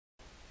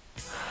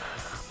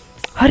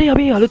හරි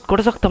අපි අලුත්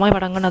කොටසක් තමයි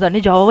පටන් ගන්න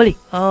හදන්නේ Java වලින්.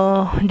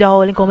 Java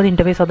වලින් කොහොමද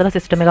ඉන්ටර්ෆේස් හදලා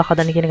සිස්ටම් එකක්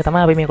හදන්නේ කියන එක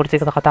තමයි අපි මේ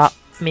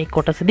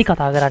කොටසදී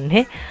කතා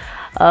කරන්නේ.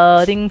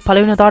 ඉතින්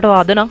පළවෙනි වතාවට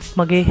අද නම්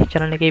මගේ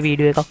channel එකේ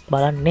වීඩියෝ එකක්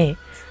බලන්නේ.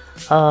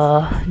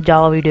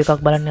 Java වීඩියෝ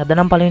එකක් බලන්නේ අද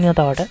නම් පළවෙනි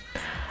වතාවට.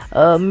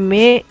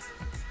 මේ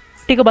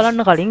ටික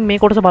බලන්න කලින්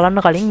මේ කොටස බලන්න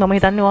කලින් මම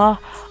හිතන්නේ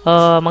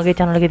ඔයා මගේ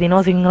channel එකේ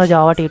තියෙනවා සිංහල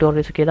Java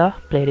tutorials කියලා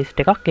playlist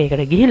එකක්.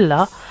 ඒකට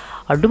ගිහිල්ලා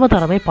අඩුම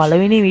තරමේ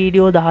පළවෙනි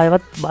වීඩියෝ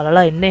 10වත්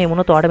බලලා එන්න. එහෙම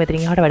වුණොත් ඔයාලට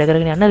මෙතනින් එහාට වැඩ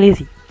කරගෙන යන්න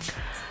ලේසි.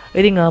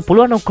 ඉතින්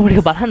පුළුවන් ඔක්කොම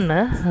ටික බලන්න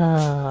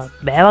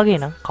බෑ වගේ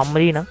නම්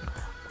කම්මැලි නම්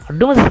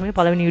අඩුම තරමේ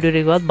පළවෙනි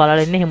වීඩියෝ එකවත්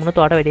බලලා එන්න. එහෙම වුණොත්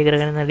ඔයාලට වැඩ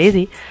කරගෙන යන්න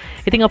ලේසි.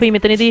 ඉතින් අපි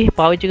මෙතනදී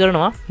පාවිච්චි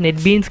කරනවා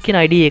netbeans කියන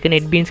ID එක.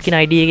 netbeans කියන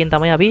ID එකෙන්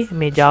තමයි අපි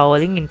මේ Java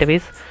වලින්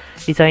ඉන්ටර්ෆේස්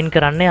ඩිසයින්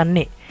කරන්න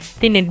යන්නේ.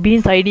 ඉතින්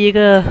netbeans ID එක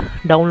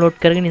ඩවුන්ලෝඩ්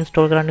කරගෙන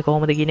ඉන්ස්ටෝල් කරන්න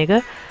කොහොමද කියන එක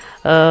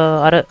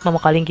අර මම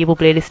කලින් කියපු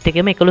ප්ලේලිස්ට්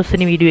එකේම 11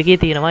 වෙනි වීඩියෝ එකේ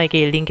තියෙනවා.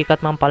 ඒකේ ලින්ක්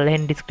එකත් මම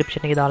පල්ලෙහෙන්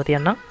ඩිස්ක්‍රිප්ෂන් එකේ දාලා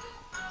තියන්නම්.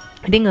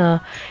 ඉතින්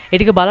ඒ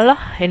ටික බලලා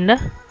එන්න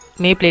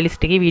මේ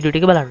ප්ලේලිස්ට් එකේ වීඩියෝ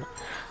ටික බලන්න.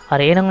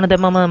 හරි එහෙනම් ඔන්න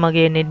දැන් මම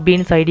මගේ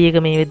netbeans ID එක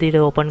මේ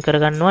විදිහට ඕපන්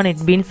කරගන්නවා.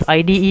 netbeans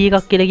IDE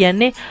එකක් කියලා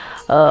කියන්නේ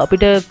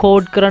අපිට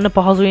කෝඩ් කරන්න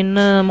පහසු වෙන්න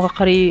මොකක්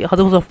හරි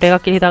හදපු software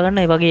එකක් කියලා හිතාගන්න.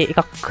 ඒ වගේ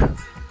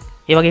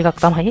එකක්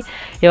තමයි.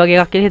 ඒ වගේ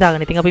එකක් කියලා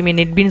හිතාගන්න. ඉතින් අපි මේ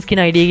netbeans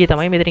කියන ID එකේ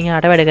තමයි මෙතනින්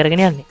එහාට වැඩ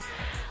කරගෙන යන්නේ.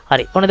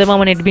 හරි ඔන්න දැන්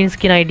මම netbeans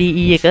කියන IDE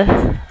එක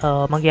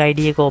මගේ ID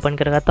එක ඕපන්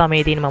කරගත්තා.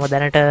 මේ තියෙන මම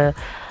දැනට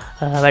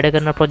වැඩ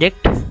කරන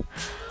project.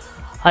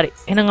 හරි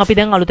එහෙනම් අපි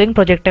දැන් අලුතෙන්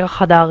project එකක්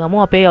හදාගමු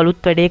අපේ අලුත්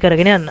වැඩේ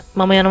කරගෙන යන්න.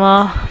 මම යනවා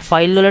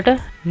file වලට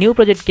new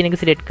project කියන එක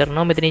select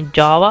කරනවා. මෙතනින්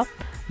Java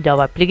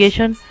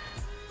application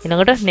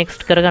ඊළඟට next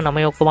කරගන්න.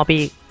 මේ ඔක්කොම අපි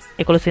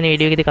 11 වෙනි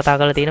වීඩියෝ එකේදී කතා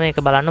කරලා තියෙනවා.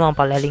 ඒක බලන්න මම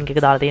පල්ලෙහා link එක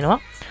දාලා තියෙනවා.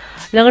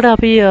 ඊළඟට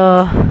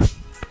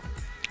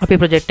අපි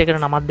project එකට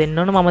නමක් දෙන්න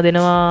ඕන. මම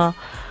දෙනවා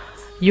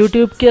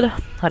YouTube කියලා.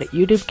 හරි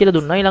YouTube කියලා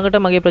දුන්නා.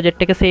 ඊළඟට මගේ project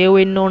එක save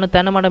වෙන්න ඕන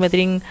තැන මට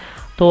මෙතනින්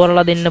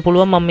තෝරලා දෙන්න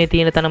පුළුවන්. මම මේ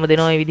තියෙන තැනම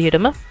දෙනවා මේ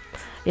විදිහටම.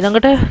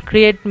 ඊළඟට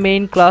create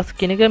main class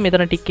කියන එක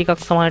මෙතන ටික්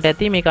එකක් සමානට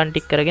ඇති. මේක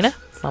අන්ටික් කරගෙන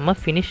මම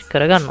finish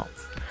කරගන්නවා.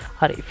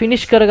 හරි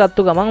finish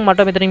කරගත්තු ගමන්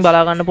මට මෙතනින්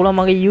බලා ගන්න පුළුවන්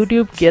මගේ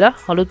YouTube කියලා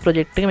අලුත්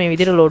project එක මේ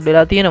විදිහට load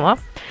වෙලා තියෙනවා.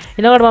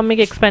 ඊළඟට මම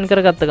මේක expand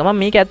කරගත්ත ගමන්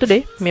මේක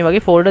ඇතුලේ මේ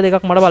වගේ folder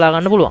දෙකක් මට බලා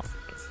ගන්න පුළුවන්.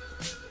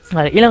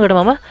 හරි ඊළඟට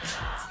මම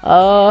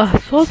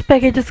source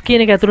packages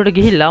කියන එක ඇතුළට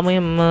ගිහිල්ලා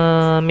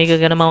මේක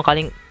ගැන මම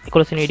කලින්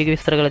 11 වෙනි වීඩියෝ එකේ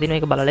විස්තර කරලා තිනවා.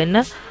 ඒක බලලා එන්න.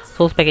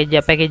 source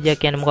package එක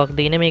කියන්නේ මොකක්ද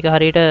කියන්නේ මේක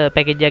හරියට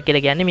package එකක්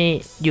කියලා කියන්නේ මේ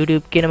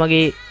YouTube කියන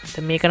මගේ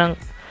මේක නම්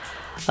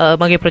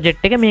මගේ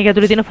project එක මේක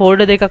ඇතුළේ තියෙන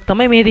folder දෙකක්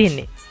තමයි මේ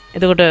තියෙන්නේ.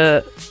 එතකොට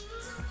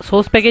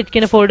source package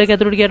කියන folder එක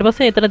ඇතුළට ගියාට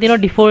පස්සේ එතන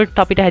තියෙනවා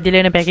default අපිට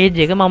හැදිලා එන package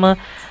එක. මම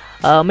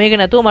මේක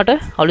නැතුව මට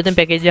අලුතෙන්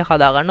package එකක්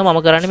හදා ගන්න.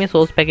 මම කරන්නේ මේ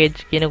source package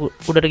කියන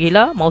උඩට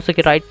ගිහිලා mouse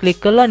එකේ right click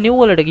කරලා new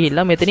වලට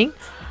ගිහිල්ලා මෙතනින්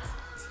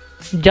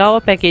Java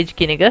package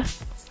කියන එක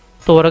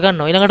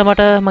තෝරගන්නවා. ඊළඟට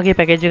මට මගේ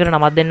package එකට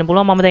නමක් දෙන්න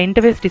පුළුවන්. මම දැන්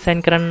interface design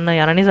කරන්න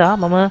යන නිසා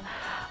මම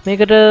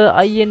මේකට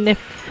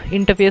INF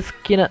interface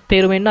කියන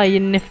තේරුම එන්න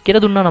INF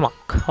කියලා දුන්නා නමක්.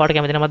 ඔයාලට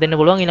කැමති නමක් දෙන්න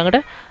පුළුවන්. ඊළඟට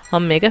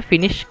මම මේක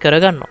finish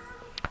කරගන්නවා.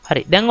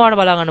 හරි දැන් ඔයාලට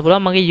බලා ගන්න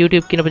පුළුවන් මගේ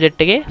YouTube කියන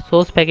project එකේ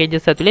source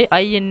packages ඇතුලේ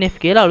INF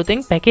කියලා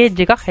අලුතෙන් package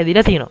එකක්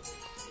හැදිලා තියෙනවා.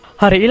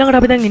 හරි ඊළඟට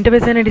අපි දැන්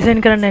interface එක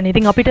design කරන්න යන්නේ.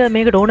 ඉතින් අපිට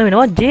මේකට ඕන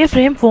වෙනවා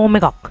JFrame form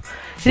එකක්.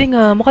 ඉතින්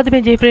මොකද්ද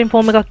මේ JFrame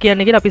form එකක්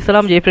කියන්නේ කියලා අපි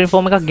ඉස්සලාම JFrame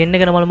form එකක්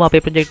ගෙන්නගෙන බලමු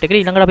අපේ project එකට.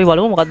 ඊළඟට අපි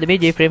බලමු මොකද්ද මේ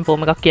JFrame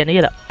form එකක් කියන්නේ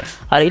කියලා.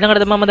 හරි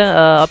ඊළඟට මම දැන්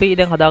අපි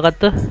දැන්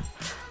හදාගත්ත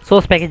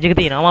source package එක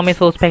තියෙනවා. මම මේ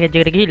source package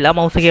එකට ගිහිල්ලා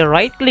mouse එකේ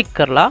right click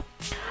කරලා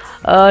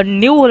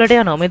new වලට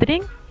යනවා.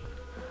 මෙතනින්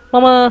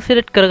මම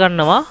select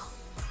කරගන්නවා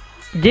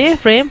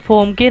JFrame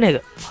form කියන එක.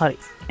 හරි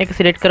ඒක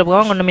select කරපු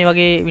ගමන් ඔන්න මේ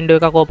වගේ window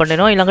එකක් open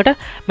වෙනවා. ඊළඟට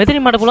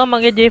මෙතනින් මට පුළුවන්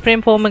මගේ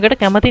JFrame form එකට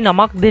කැමති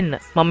නමක් දෙන්න.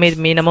 මම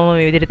මේ නම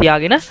මේ විදිහට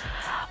තියාගෙන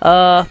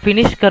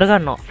finish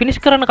කරගන්නවා. finish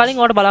කරන්න කලින්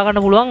ඔයාලට බලා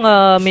ගන්න පුළුවන්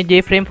මේ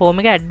JFrame form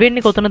එක add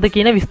වෙන්නේ කොතනද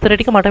කියන විස්තර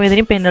ටික මට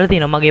මෙතනින් පෙන්නලා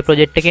තියෙනවා. මගේ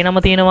project එකේ නම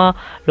තියෙනවා,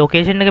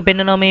 location එක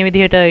පෙන්නනවා මේ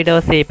විදිහට. ඊට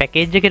පස්සේ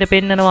package එකට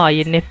පෙන්නනවා.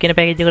 INF කියන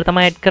package එකට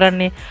තමයි add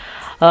කරන්නේ.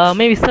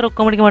 මේ විස්තර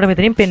ඔක්කොම ටික මට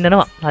මෙතනින්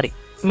පෙන්නනවා. හරි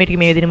මේ ටික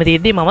මේ විදිහටම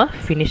තියෙද්දි මම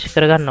finish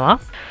කරගන්නවා.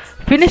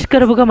 finish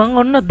කරපු ගමන්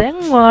ඔන්න දැන්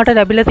ඔයාලට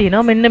ලැබිලා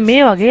තියෙනවා මෙන්න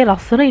මේ වගේ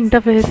ලස්සන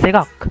interface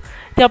එකක්.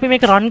 ඉතින් අපි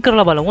මේක run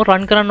කරලා බලමු.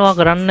 run කරනවා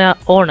කරන්න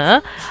ඕන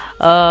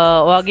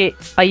ඔයාගේ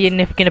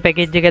INF කියන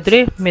package එක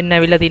ඇතුලේ මෙන්න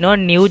ඇවිල්ලා තිනවා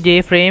new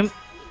jframe.java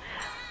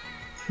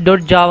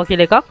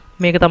කියලා එකක්.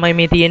 මේක තමයි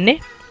මේ තියෙන්නේ.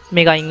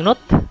 මේක අයින්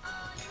වුණොත්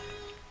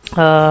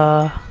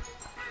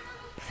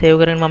save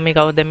කරගෙන මම මේක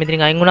දැන්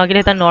මෙතනින් අයින් වුණා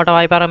කියලා හිතන්න. ඔයාලට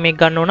ආයෙ පාරක් මේක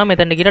ගන්න ඕන.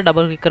 මෙතනට ගිහලා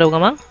double click කරපු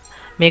ගමන්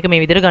මේක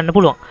මේ විදිහට ගන්න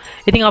පුළුවන්.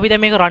 ඉතින් අපි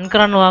දැන් මේක run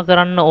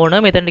කරන්න ඕන.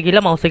 මෙතනට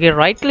ගිහලා mouse එකේ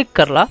right click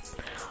කරලා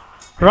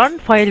run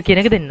file කියන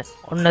එක දෙන්න.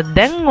 ඔන්න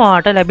දැන්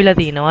ඔයාට ලැබිලා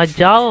තිනවා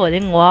Java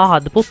වලින් ඔයා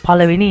හදපු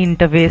පළවෙනි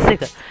interface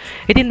එක.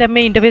 ඉතින් දැන්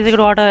මේ interface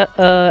එකට ඔයාට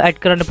add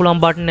කරන්න පුළුවන්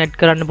button add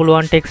කරන්න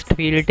පුළුවන් text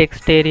field,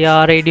 text area,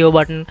 radio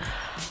button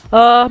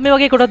මේ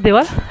වගේ කොටස්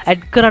දේවල්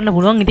add කරන්න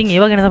පුළුවන්. ඉතින්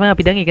ඒව ගැන තමයි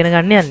අපි දැන් ඉගෙන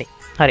ගන්න යන්නේ.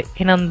 හරි.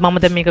 එහෙනම් මම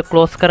දැන් මේක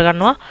close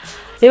කරගන්නවා.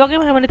 ඒ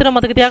වගේම හැම නිතරම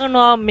මතක තියාගන්න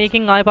ඔයා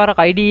මේකෙන් ආයෙ පාරක්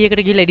IDE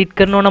එකට ගිහලා edit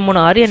කරනවා නම් මොන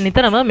හරි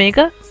නිතරම මේක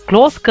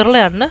close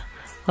කරලා යන්න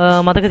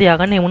මතක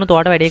තියාගන්න. එහෙම වුණොත්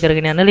ඔයාට වැඩේ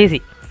කරගෙන යන්න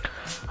ලේසි.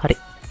 හරි.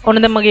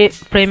 ඔන්න දැන් මගේ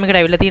ෆ්‍රේම් එකට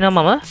ඇවිල්ලා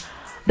තියෙනවා මම.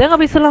 දැන්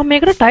අපි ඉස්සෙල්ලාම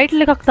මේකට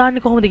ටයිටල් එකක්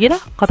දාන්නේ කොහොමද කියලා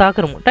කතා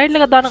කරමු. ටයිටල්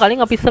එකක් දාන්න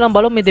කලින් අපි ඉස්සෙල්ලාම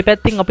බලමු මේ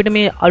දෙපැත්තෙන් අපිට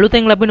මේ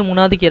අලුතෙන් ලැබෙන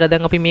මොනවද කියලා.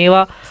 දැන් අපි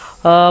මේවා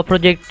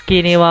ප්‍රොජෙක්ට්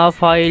කියන ඒවා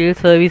ෆයිල්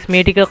සර්විස්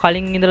මේ ටික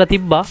කලින් ඉඳලා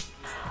තිබ්බා.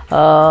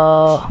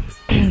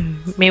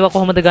 මේවා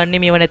කොහොමද ගන්නෙ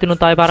මේවා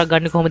නැතිනොත් ආයෙ පාරක්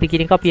ගන්න කොහොමද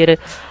කියන එක අපි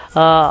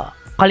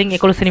කලින්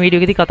 11 වෙනි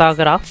වීඩියෝ එකේදී කතා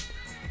කරා.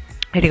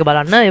 ඒ ටික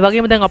බලන්න. ඒ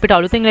වගේම දැන් අපිට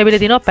අලුතෙන්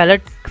ලැබිලා තියෙනවා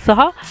palette සහ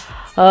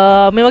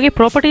මේ වගේ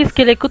properties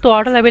කියලා එකක්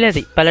ඔයාලට ලැබිලා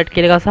ඇති. palette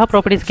කියලා එකක් සහ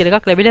properties කියලා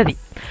එකක් ලැබිලා ඇති.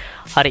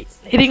 හරි.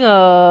 ඉතින්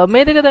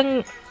මේ දෙක දැන්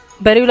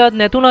බැරි වෙලාවත්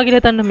නැතුණා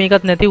කියලා හිතන්න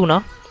මේකත් නැති වුණා.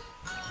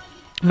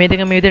 මේ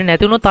දෙක මේ විදිහට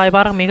නැති වුණොත් ආයෙ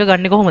පාරක් මේක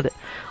ගන්නෙ කොහොමද?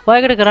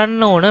 ඔයාලකට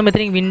කරන්න ඕන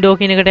මෙතනින් window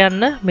කියන එකට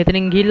යන්න.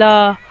 මෙතනින්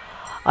ගිහිල්ලා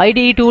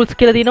IDE tools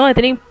කියලා තියෙනවා.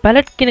 එතනින්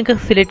palette කියන එක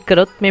select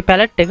කරොත් මේ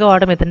palette එක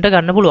ඔයාලට මෙතනට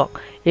ගන්න පුළුවන්.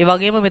 ඒ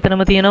වගේම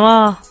මෙතනම තියෙනවා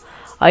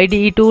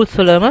IDE tools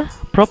වලම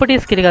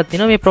properties කියලා එකක්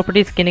තියෙනවා. මේ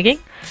properties කියන එකෙන්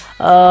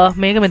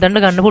මේක මෙතනට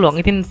ගන්න පුළුවන්.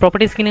 ඉතින්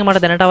properties කියන එක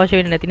මට දැනට අවශ්‍ය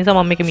වෙන්නේ නැති නිසා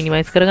මම මේක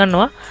minimize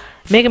කරගන්නවා.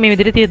 මේක මේ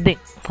විදිහට තියෙද්දි.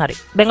 හරි.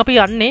 දැන් අපි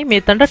යන්නේ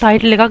මෙතනට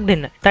title එකක්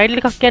දෙන්න. title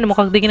එකක් කියන්නේ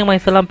මොකක්ද කියන මම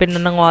ඉස්සෙල්ලාම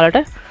පෙන්නන්නම් ඔයාලට.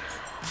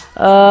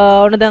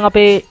 ඔන්න දැන්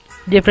අපේ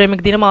JFrame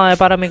එක තියෙනවා.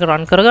 ආයෙ පාර මේක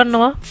run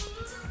කරගන්නවා.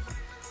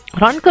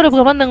 run කරපු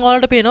ගමන් දැන්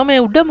ඔයාලට පේනවා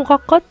මේ උඩ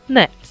මොකක්වත්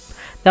නැහැ.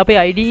 දැන් අපි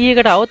IDE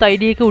එකට આવොත්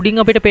IDE එක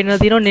උඩින් අපිට පෙන්නලා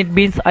තියෙනවා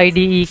netbeans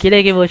IDE කියලා.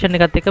 ඒකේ version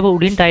එකත් එක්ක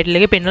උඩින් title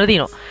එකේ පෙන්නලා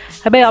තියෙනවා.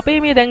 හැබැයි අපේ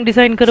මේ දැන්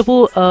design කරපු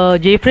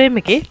JFrame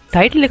එකේ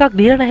title එකක්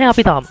දීලා නැහැ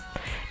අපි තාම.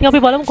 ඉතින්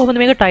අපි බලමු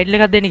කොහොමද මේක title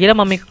එකක් දෙන්නේ කියලා.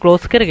 මම මේක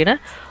close කරගෙන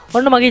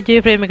ඔන්න මගේ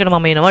JFrame එකට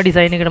මම එනවා.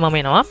 design එකට මම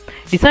එනවා.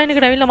 design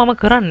එකට ඇවිල්ලා මම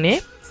කරන්නේ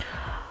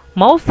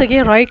mouse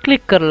එකේ right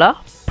click කරලා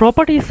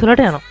properties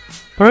වලට යනවා.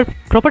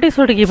 properties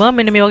වලට ගිහම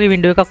මෙන්න මේ වගේ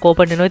window එකක්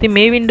open වෙනවා. ඉතින්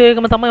මේ window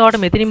එකම තමයි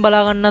ඔයාලට මෙතනින්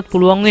බලා ගන්නත්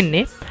පුළුවන්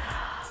වෙන්නේ.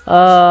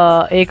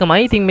 ඒකමයි.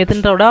 ඉතින්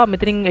මෙතනට වඩා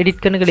මෙතනින් edit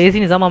කරන එක ලේසි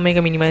නිසා මම මේක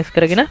minimize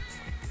කරගෙන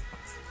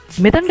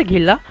මෙතනට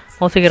ගිහිල්ලා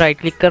mouse එකේ right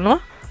click කරනවා.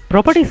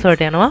 properties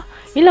වලට යනවා.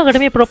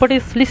 ඊළඟට මේ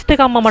properties list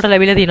එකක්ම මට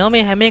ලැබිලා තිනවා.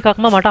 මේ හැම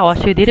එකක්ම මට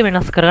අවශ්‍ය විදිහට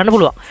වෙනස් කරගන්න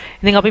පුළුවන්.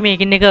 ඉතින් අපි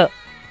මේකින් එක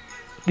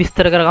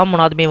විස්තර කරගමු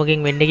මොනවද මේ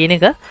වගේ වෙන්නේ කියන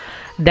එක.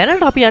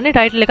 දැනට අපි යන්නේ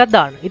title එකක්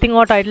දාන්න. ඉතින්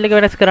ඔය title එක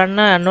වෙනස් කරන්න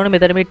යන්න ඕනේ.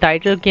 මෙතන මේ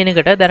title කියන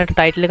එකට දැනට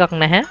title එකක්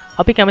නැහැ.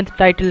 අපි කැමති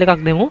title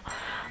එකක් දෙමු.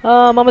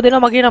 මම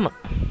දෙනවා මගේ නම.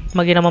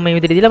 මගේ නම මේ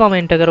විදිහට දීලා මම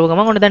enter කරපුව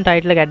ගමන් ඔන්න දැන්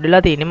title එක add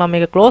වෙලා තියෙන්නේ. මම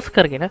මේක close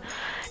කරගෙන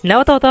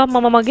නැවතත්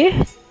මම මගේ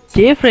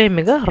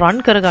JFrame එක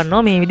run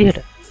කරගන්නවා මේ විදිහට.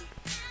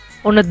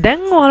 ඔන්න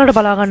දැන් ඔයාලට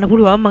බලා ගන්න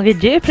පුළුවන් මගේ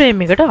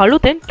JFrame එකට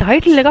අලුතෙන්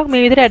title එකක්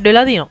මේ විදිහට add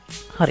වෙලා තියෙනවා.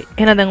 හරි.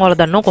 එහෙනම් දැන්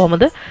ඔයාලා දන්නවා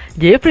කොහොමද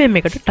JFrame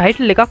එකට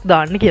title එකක්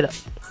දාන්න කියලා.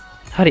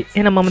 හරි.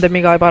 එහෙනම් මම දැන්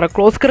මේක ආයෙ පාරක්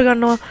close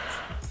කරගන්නවා.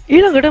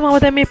 ඊළඟට මම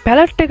දැන් මේ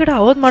palette එකට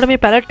આવොත් මට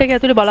මේ palette එක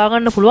ඇතුලේ බලා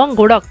ගන්න පුළුවන්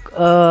ගොඩක්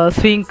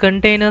swing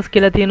containers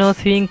කියලා තියෙනවා,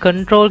 swing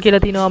control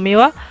කියලා තියෙනවා.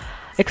 මේවා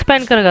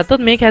expand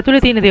කරගත්තොත් මේක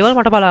ඇතුලේ තියෙන දේවල්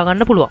මට බලා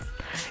ගන්න පුළුවන්.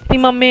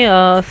 ඉතින් මම මේ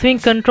swing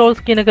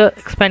controls කියන එක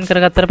expand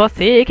කරගත්තට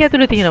පස්සේ ඒක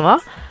ඇතුලේ තියෙනවා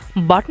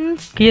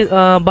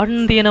button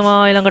තියෙනවා,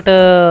 ඊළඟට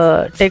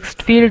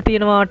text field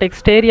තියෙනවා,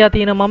 text area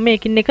තියෙනවා. මම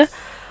මේකින් එක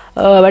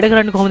වැඩ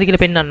කරන්නේ කොහොමද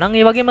කියලා පෙන්නන්නම්.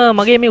 ඒ වගේම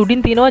මගේ මේ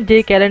උඩින් තියෙනවා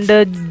J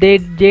calendar,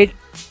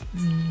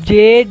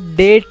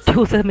 date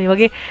user මේ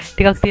වගේ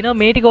ටිකක් තියෙනවා.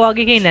 මේ ටික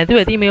වාගේ කියන්නේ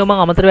නැතුව ඇති. මේව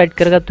මම අමතරව ඇඩ්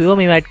කරගත්තු ඒවා.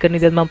 මේව ඇඩ් කරන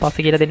විදිහත් මම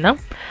පස්සේ කියලා දෙන්නම්.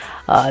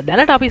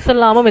 දැනට අපි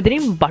ඉස්සල්ලාම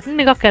මෙතනින්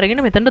බටන් එකක්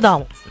අරගෙන මෙතනට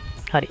දාමු.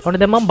 හරි. ඔන්න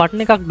දැන් මම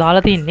බටන් එකක්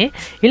දාලා තින්නේ.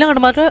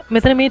 ඊළඟට මට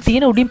මෙතන මේ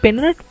තියෙන උඩින්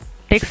පෙන්නන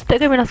ටෙක්ස්ට්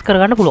එක වෙනස්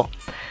කරගන්න පුළුවන්.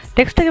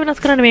 ටෙක්ස්ට් එක වෙනස්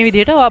කරන්න මේ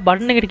විදිහට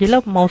බටන් එකට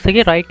ගිහලා mouse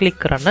එකේ right click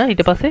කරන්න.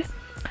 ඊට පස්සේ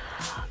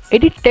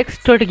edit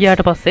text වලට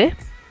ගියාට පස්සේ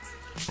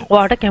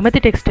ඔයාලට කැමති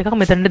ටෙක්ස්ට් එකක්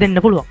මෙතනට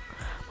දෙන්න පුළුවන්.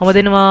 මම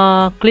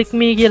දෙනවා click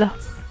me කියලා.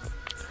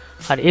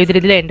 හරි. ඒ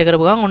විදිහට දීලා enter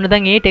කරපු ගමන් ඔන්න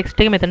දැන් මේ ටෙක්ස්ට්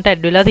එක මෙතනට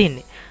add වෙලා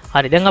තියෙන්නේ.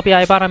 හරි. දැන් අපි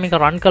ආයෙ පාරක් මේක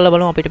run කරලා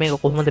බලමු අපිට මේක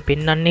කොහොමද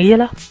පෙන්වන්නේ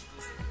කියලා.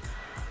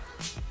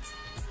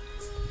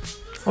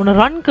 ඔන්න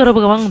run කරපු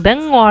ගමන් දැන්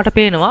ඔයාලට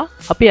පේනවා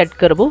අපි add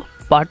කරපු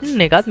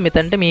button එකත්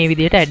මෙතනට මේ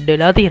විදිහට add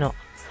වෙලා තියෙනවා.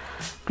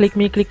 click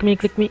me.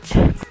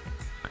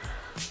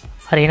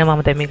 හරි. එහෙනම්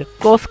මම දැන් මේක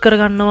close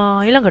කරගන්නවා.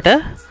 ඊළඟට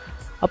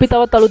අපි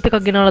තවත් අලුත් එකක්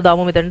ගෙනල්ලා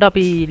දාමු මෙතනට.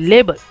 අපි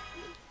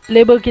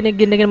label කෙනෙක්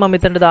ගෙන්නගෙන මම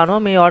මෙතනට දානවා.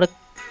 මේ ඔයාලට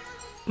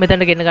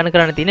මෙතනට ගෙන්න ගන්න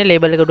කරන්න තියෙන්නේ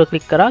label එක උඩ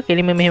click කරා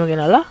කෙලින්ම මෙහෙම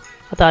ගෙනල්ලා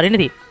අතාරින්න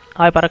තියෙන්නේ.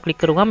 ආයෙ පාරක් click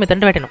කරුවාම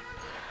මෙතනට වැටෙනවා.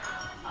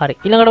 හරි.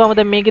 ඊළඟට මම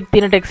දැන් මේකේ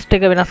තියෙන text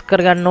එක වෙනස්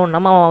කරගන්න ඕන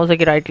නම් මම mouse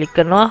එකේ right click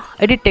කරනවා.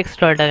 edit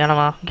text වලට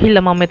යනවා.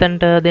 ගිහිල්ලා මම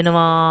මෙතනට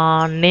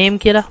දෙනවා name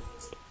කියලා.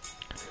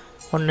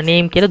 ඔන්න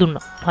name කියලා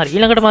දුන්නා. හරි.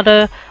 ඊළඟට මට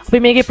අපි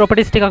මේකේ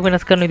properties ටිකක්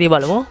වෙනස් කරන විදිය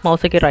බලමු.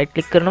 mouse එකේ right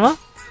click කරනවා.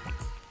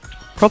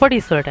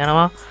 properties වලට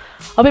යනවා.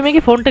 අපි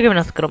මේකේ font එක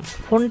වෙනස් කරමු.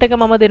 font එක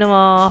මම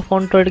දෙනවා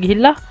font වලට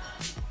ගිහිල්ලා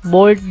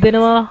bold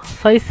දෙනවා.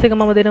 size එක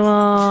මම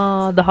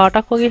දෙනවා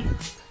 18ක් වගේ.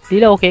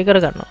 දීලා okay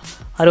කරගන්නවා.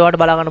 හරි.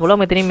 ඔයාලට බලා ගන්න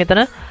පුළුවන්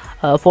මෙතන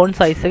font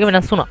size එක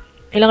වෙනස් වුණා.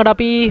 ඊළඟට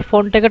අපි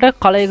font එකට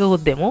color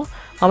එකකුත් දෙමු.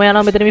 මම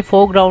යනවා මෙතන මේ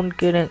foreground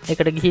කියන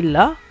එකට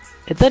ගිහිල්ලා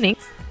එතනින්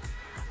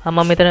මම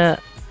මෙතන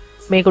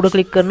මේක උඩ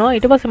ක්ලික් කරනවා.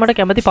 ඊට පස්සේ මට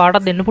කැමති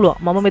පාටක් දෙන්න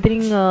පුළුවන්. මම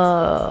මෙතනින්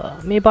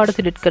මේ පාට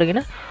සිලෙක්ට් කරගෙන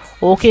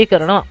okay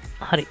කරනවා.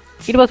 හරි.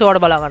 ඊට පස්සේ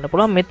ඔයාලට බලා ගන්න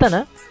පුළුවන් මෙතන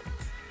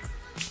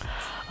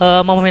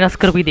මම වෙනස්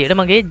කරපු විදිහට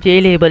මගේ J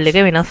label එක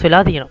වෙනස්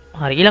වෙලා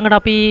තියෙනවා. හරි. ඊළඟට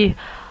අපි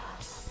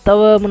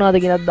තව මොනවද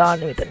කියලාද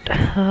දාන්නේ මෙතනට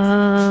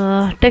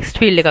ටෙක්ස්ට්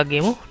ෆීල්ඩ් එකක්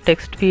ගියමු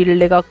ටෙක්ස්ට්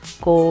ෆීල්ඩ් එකක්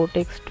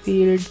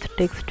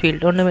ටෙක්ස්ට්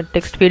ෆීල්ඩ් ඔන්න මේ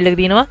ටෙක්ස්ට් ෆීල්ඩ් එක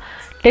තියෙනවා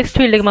ටෙක්ස්ට්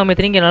ෆීල්ඩ් එක මම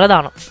මෙතනින් ගෙනලා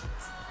දානවා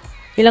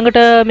ඊළඟට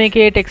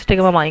මේකේ ටෙක්ස්ට්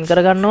එක මම අයින්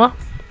කරගන්නවා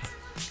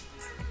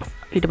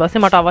ඊට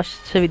පස්සේ මට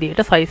අවශ්‍ය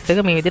විදිහට සයිස්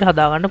එක මේ විදිහට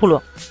හදා ගන්න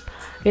පුළුවන්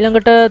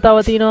ඊළඟට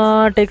තව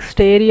තියෙනවා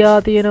ටෙක්ස්ට් ඒරියා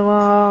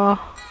තියෙනවා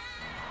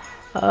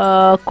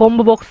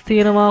කොම්බෝ බොක්ස්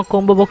තියෙනවා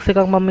කොම්බෝ බොක්ස්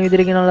එකක් මම මේ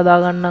විදිහට ගෙනල්ලා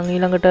දාගන්නම්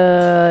ඊළඟට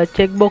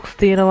චෙක් බොක්ස්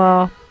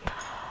තියෙනවා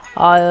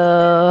ආය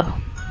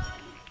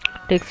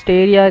ටෙක්ස්ට්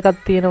ඒරියා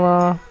එකක්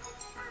තියෙනවා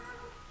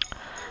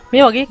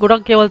මේ වගේ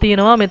ගොඩක් ඒවල්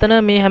තියෙනවා මෙතන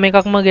මේ හැම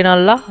එකක්ම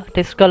ගෙනල්ලා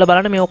ටෙස්ට් කරලා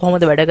බලන්න මේක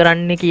කොහොමද වැඩ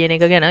කරන්නේ කියන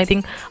එක ගැන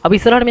ඉතින් අපි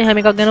ඉස්සරහට මේ හැම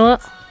එකක් ගැනම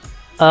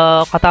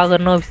කතා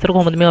කරනවා විස්තර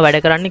කොහොමද මේවා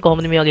වැඩ කරන්නේ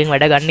කොහොමද මේ වගේ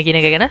වැඩ ගන්න කියන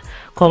එක ගැන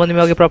කොහොමද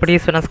මේ වගේ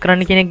ප්‍රොපර්ටිස් වෙනස්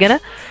කරන්න කියන එක ගැන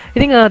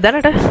ඉතින්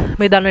දැනට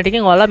මේ දන්න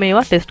ටිකෙන් ඔයාලා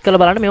මේවා ටෙස්ට්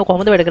කරලා බලන්න මේක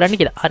කොහොමද වැඩ කරන්නේ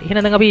කියලා හරි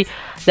එහෙනම් දැන් අපි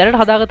දැනට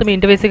හදාගත්ත මේ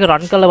ඉන්ටර්ෆේස් එක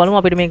රන් කරලා බලමු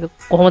අපිට මේක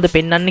කොහොමද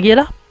පෙන්වන්නේ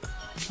කියලා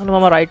අන්න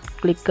මම රයිට්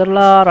ක්ලික්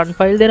කරලා රන්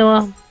ෆයිල් දෙනවා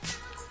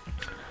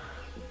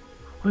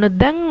ඔන්න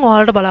දැන්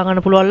ඔයාලට බලා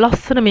ගන්න පුළුවන්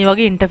ලස්සන මේ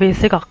වගේ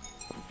ඉන්ටර්ෆේස් එකක්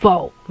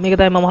වව් මේක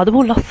තමයි මම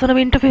හදපු ලස්සන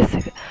මේ ඉන්ටර්ෆේස්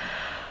එක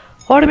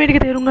ඔයාලට මේක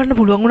තේරුම් ගන්න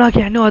පුළුවන් වුණා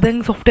කියන්නේ ඔයා දැන්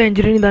software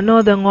engineering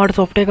දන්නවා දැන් ඔයාලට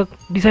software එකක්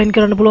design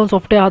කරන්න පුළුවන්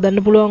software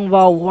හදන්න පුළුවන්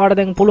වව් ඔයාලට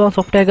දැන් පුළුවන්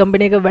software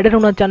company එක වැඩට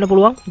උනත් යන්න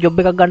පුළුවන් job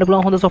එකක් ගන්න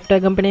පුළුවන් හොඳ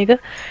software company එක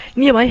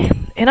නියමයි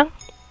එහෙනම්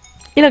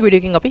ඊළඟ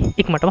වීඩියෝ එකකින් අපි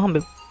ඉක්මනටම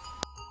හම්බෙමු